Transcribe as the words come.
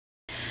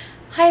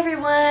Hi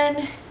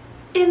everyone!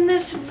 In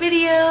this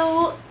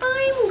video,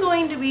 I'm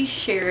going to be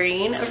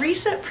sharing a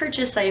recent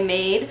purchase I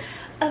made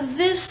of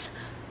this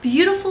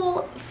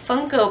beautiful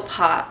Funko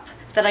Pop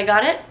that I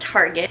got at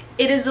Target.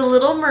 It is the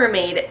Little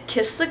Mermaid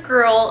Kiss the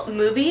Girl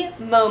Movie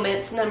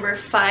Moments number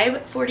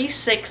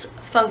 546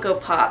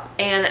 Funko Pop,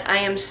 and I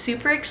am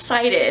super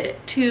excited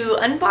to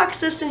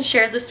unbox this and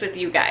share this with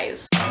you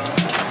guys.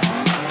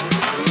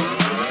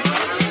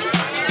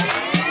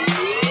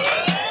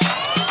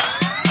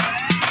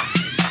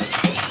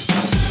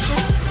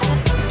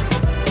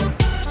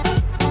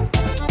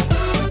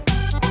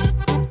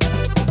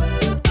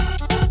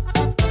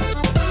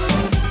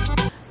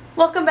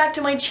 Welcome back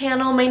to my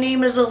channel. My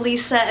name is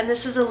Alisa and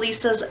this is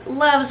Alisa's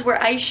Loves,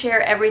 where I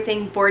share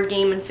everything board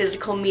game and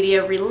physical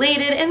media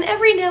related, and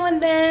every now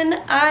and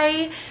then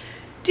I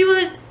do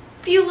a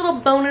few little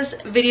bonus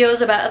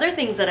videos about other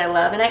things that I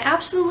love, and I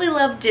absolutely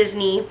love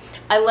Disney.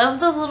 I love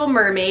The Little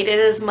Mermaid. It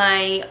is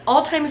my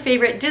all-time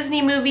favorite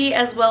Disney movie,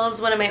 as well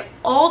as one of my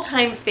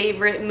all-time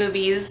favorite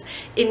movies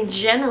in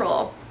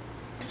general.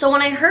 So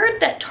when I heard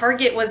that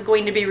Target was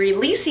going to be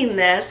releasing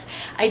this,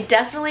 I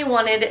definitely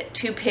wanted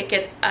to pick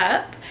it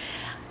up.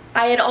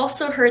 I had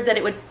also heard that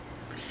it would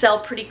sell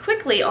pretty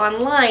quickly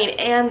online,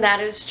 and that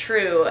is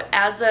true.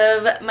 As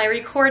of my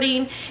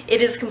recording,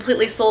 it is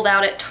completely sold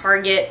out at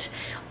Target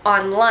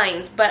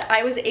online, but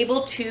I was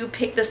able to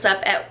pick this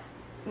up at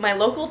my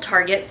local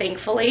Target,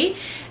 thankfully.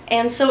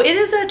 And so it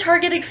is a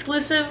Target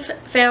exclusive,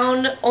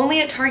 found only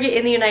at Target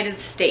in the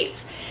United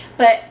States.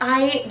 But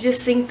I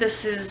just think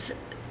this is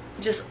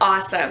just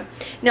awesome.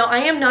 Now, I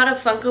am not a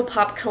Funko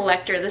Pop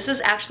collector. This is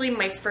actually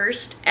my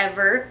first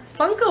ever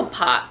Funko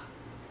Pop.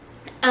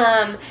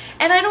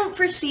 And I don't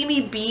foresee me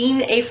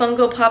being a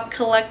Funko Pop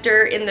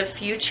collector in the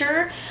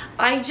future.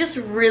 I just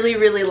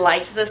really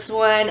liked this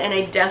one, and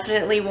I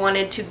definitely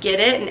wanted to get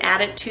it and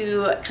add it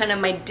to kind of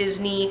my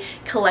Disney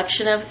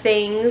collection of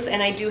things.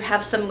 And I do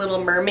have some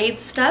Little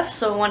Mermaid stuff,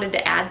 so I wanted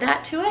to add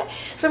that to it.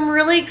 So I'm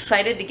really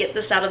excited to get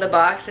this out of the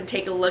box and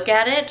take a look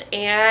at it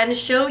and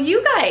show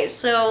you guys.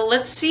 So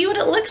let's see what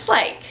it looks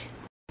like.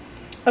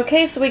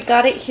 Okay, so we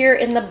got it here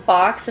in the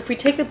box. If we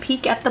take a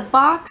peek at the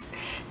box,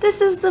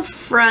 this is the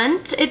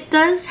front. It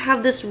does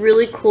have this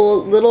really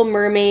cool Little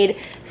Mermaid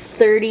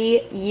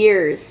 30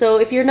 years. So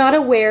if you're not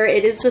aware,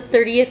 it is the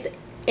 30th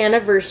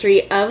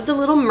anniversary of the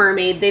Little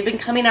Mermaid. They've been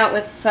coming out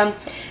with some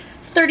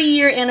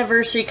 30-year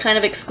anniversary kind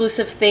of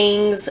exclusive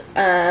things.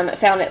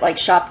 Found it like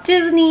Shop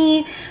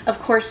Disney. Of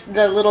course,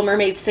 the Little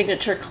Mermaid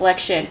Signature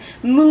Collection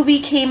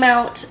movie came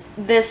out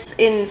this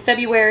in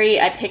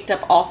February. I picked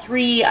up all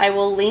three. I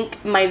will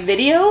link my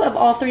video of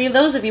all three of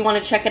those if you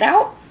want to check it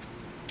out.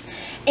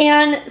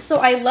 And so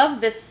I love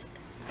this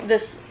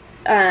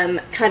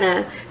kind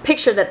of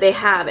picture that they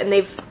have, and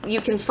you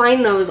can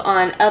find those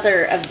on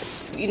other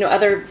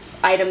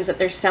items that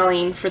they're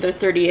selling for their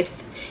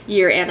 30th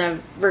year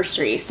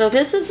anniversary. So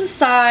this is the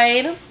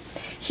side.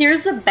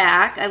 Here's the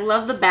back. I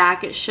love the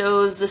back. It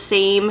shows the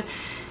same,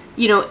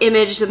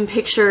 image and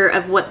picture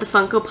of what the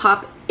Funko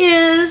Pop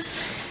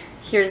is.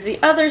 Here's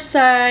the other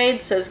side.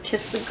 It says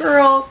Kiss the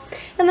Girl.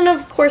 And then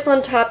of course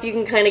on top you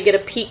can kind of get a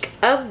peek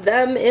of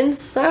them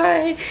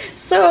inside.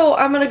 So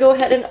I'm going to go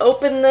ahead and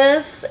open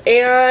this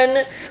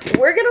and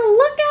we're going to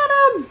look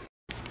at them.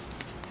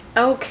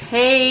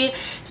 Okay,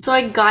 so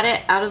I got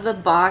it out of the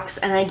box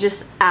and I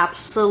just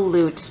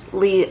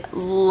absolutely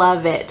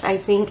love it. I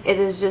think it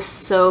is just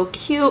so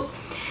cute.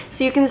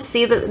 So you can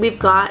see that we've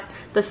got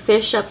the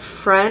fish up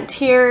front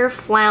here,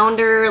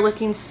 Flounder,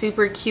 looking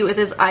super cute with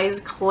his eyes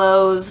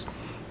closed.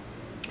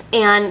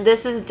 And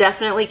this is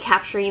definitely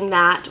capturing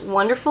that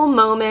wonderful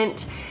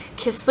moment,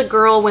 Kiss the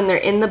Girl, when they're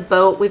in the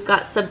boat. We've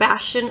got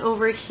Sebastian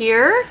over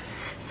here,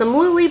 some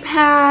lily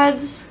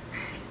pads.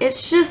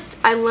 It's just,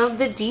 I love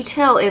the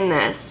detail in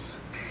this.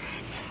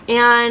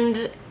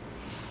 And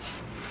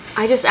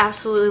I just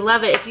absolutely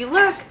love it. If you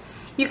look,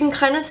 you can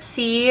kind of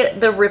see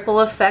the ripple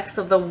effects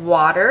of the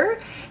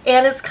water.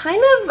 And it's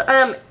kind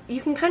of,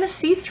 you can kind of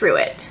see through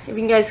it. If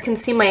you guys can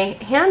see my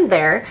hand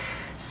there.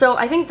 So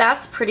I think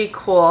that's pretty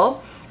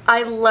cool.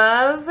 I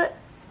love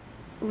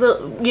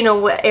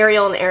what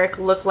Ariel and Eric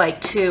look like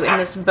too in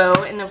this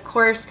boat, and of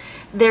course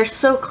they're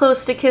so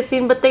close to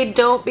kissing, but they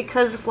don't,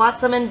 because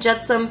Flotsam and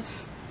Jetsam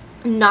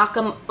knock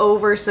them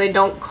over so they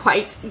don't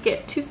quite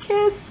get to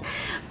kiss.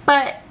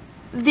 But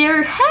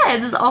their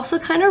heads also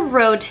kind of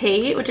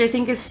rotate, which I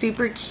think is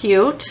super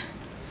cute,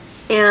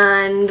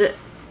 and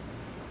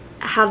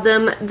have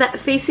them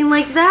facing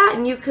like that,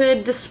 and you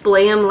could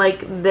display them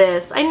like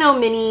this. I know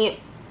many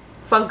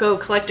Funko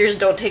collectors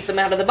don't take them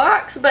out of the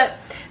box, but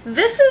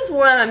this is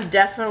one I'm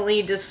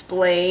definitely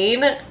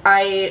displaying.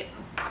 I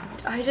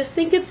just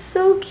think it's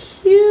so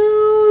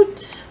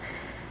cute.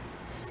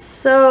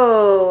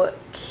 So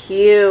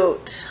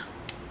cute.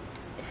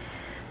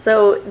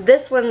 So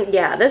this one,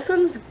 yeah, this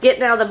one's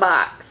getting out of the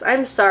box.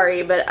 I'm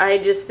sorry, but I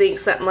just think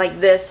something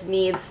like this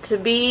needs to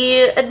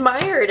be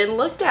admired and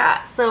looked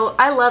at. So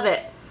I love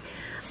it.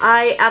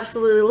 I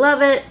absolutely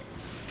love it.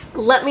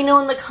 Let me know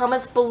in the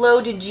comments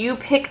below, did you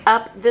pick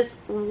up this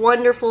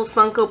wonderful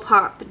Funko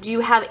Pop? Do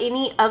you have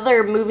any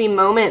other movie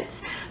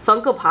moments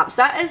Funko Pops?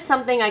 That is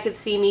something I could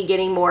see me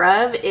getting more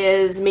of,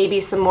 is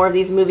maybe some more of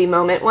these movie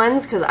moment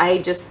ones, because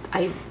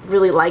I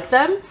really like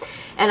them.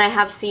 And I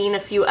have seen a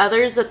few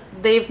others that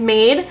they've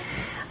made.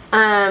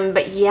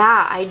 But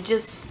yeah,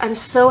 I'm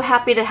so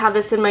happy to have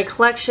this in my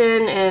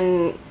collection,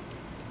 and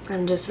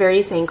I'm just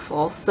very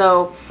thankful.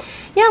 So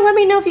yeah, let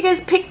me know if you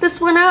guys picked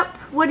this one up.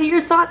 What are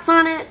your thoughts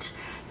on it?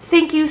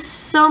 Thank you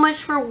so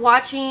much for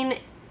watching.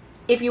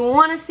 If you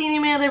want to see any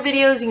of my other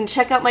videos, you can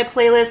check out my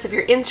playlist. If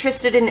you're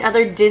interested in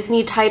other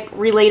Disney type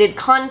related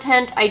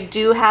content, I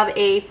do have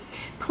a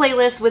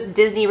playlist with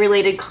Disney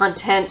related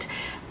content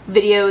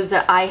videos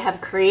that I have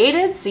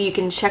created, so you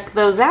can check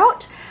those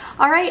out.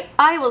 Alright,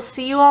 I will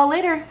see you all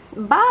later.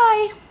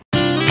 Bye!